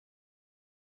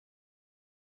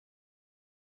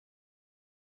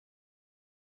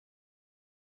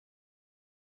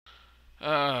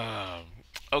Uh,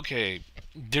 okay,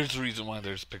 there's a reason why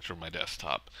there's a picture of my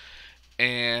desktop.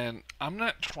 And I'm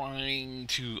not trying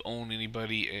to own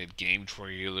anybody at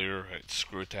GameTrailer, at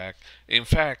ScrewAttack. In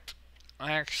fact,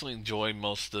 I actually enjoy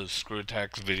most of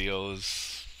ScrewAttack's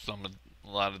videos a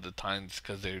lot of the times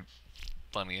because they're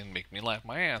funny and make me laugh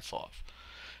my ass off.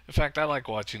 In fact, I like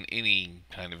watching any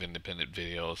kind of independent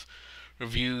videos,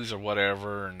 reviews or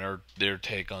whatever, and their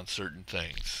take on certain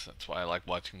things. That's why I like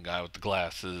watching Guy with the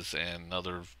Glasses and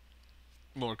other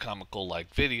more comical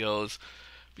like videos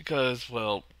because,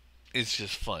 well, it's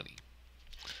just funny.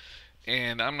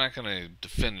 And I'm not going to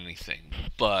defend anything,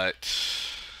 but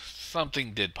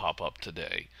something did pop up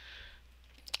today.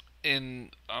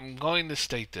 And I'm going to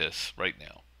state this right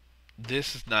now.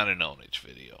 This is not an ownage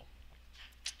video.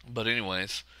 But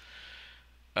anyways,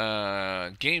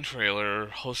 Game Trailer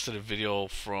hosted a video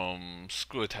from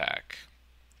ScrewAttack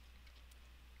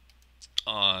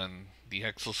on the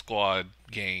Exosquad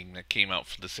game that came out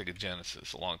for the Sega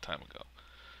Genesis a long time ago.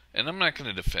 And I'm not going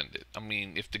to defend it. I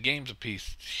mean, if the game's a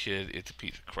piece of shit, it's a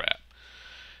piece of crap.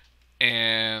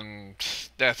 And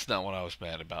that's not what I was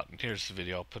mad about. And here's the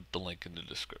video. I'll put the link in the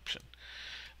description.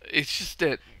 It's just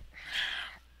that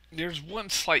there's one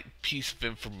slight piece of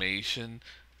information,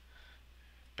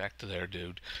 back to there,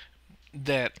 dude,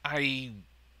 that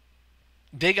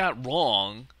they got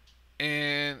wrong,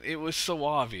 and it was so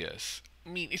obvious. I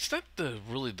mean, it's not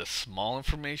really the small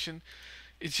information.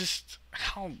 It's just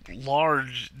how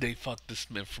large they fucked this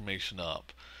information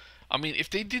up. I mean, if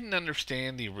they didn't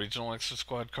understand the original Extra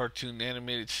Squad cartoon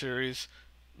animated series,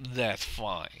 that's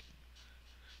fine.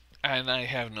 And I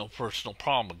have no personal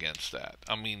problem against that.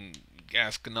 I mean,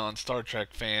 ask a non Star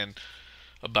Trek fan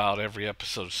about every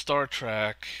episode of Star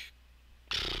Trek.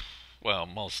 Well,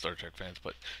 most Star Trek fans,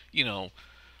 but, you know,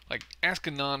 like, ask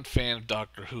a non fan of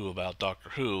Doctor Who about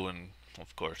Doctor Who, and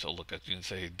of course, they'll look at you and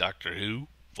say, Doctor Who?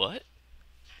 What?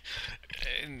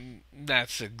 And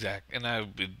that's exact, and I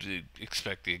would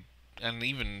expect and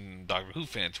even Doctor Who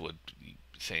fans would be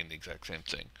saying the exact same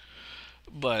thing.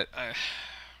 But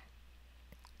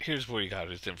here's where he got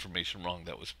his information wrong.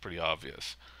 That was pretty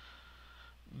obvious.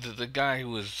 The guy who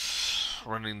was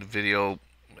running the video,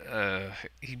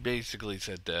 he basically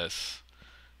said this,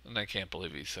 and I can't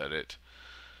believe he said it.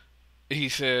 He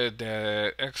said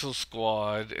that Exo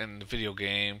Squad and the video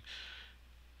game,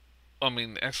 I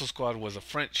mean, Exo Squad was a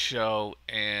French show,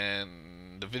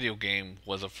 and the video game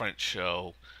was a French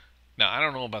show. Now, I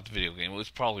don't know about the video game. It was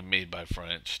probably made by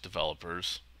French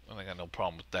developers. I got no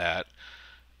problem with that.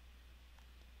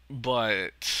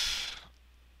 But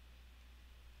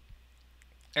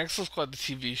Exo Squad, the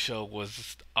TV show,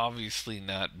 was obviously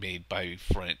not made by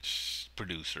French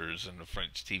producers and a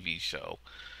French TV show.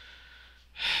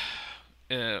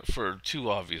 For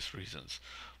two obvious reasons.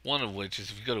 One of which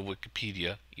is if you go to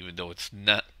Wikipedia, even though it's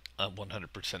not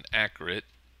 100% accurate,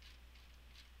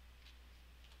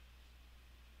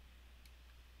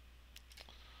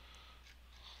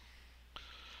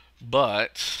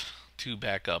 but to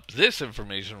back up this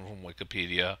information from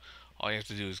Wikipedia, all you have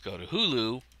to do is go to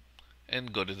Hulu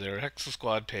and go to their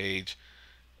Exosquad page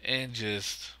and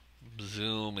just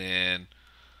zoom in.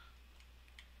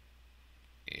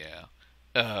 Yeah.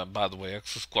 By the way,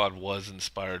 Exosquad was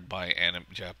inspired by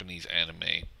Japanese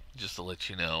anime, just to let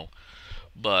you know.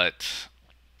 But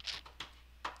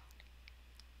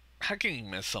how can you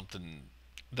miss something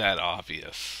that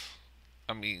obvious?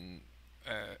 I mean,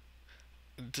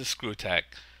 to ScrewAttack,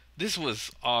 this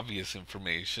was obvious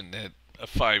information that a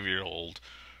 5-year-old,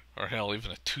 or hell,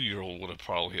 even a 2-year-old would have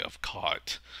probably have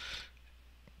caught.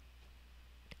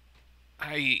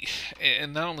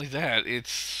 And not only that,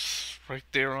 it's right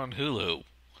there on Hulu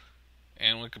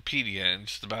and Wikipedia and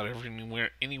just about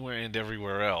anywhere and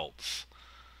everywhere else.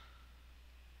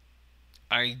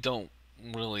 I don't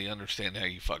really understand how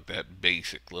you fuck that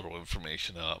basic little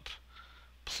information up.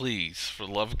 Please, for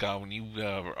the love of God, when you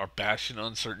are bashing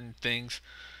on certain things,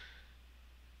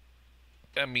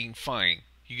 I mean, fine,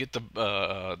 you get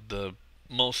the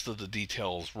most of the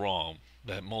details wrong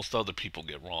that most other people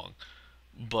get wrong,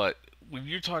 but when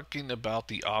you're talking about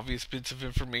the obvious bits of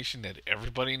information that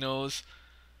everybody knows,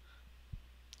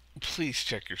 please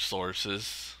check your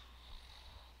sources.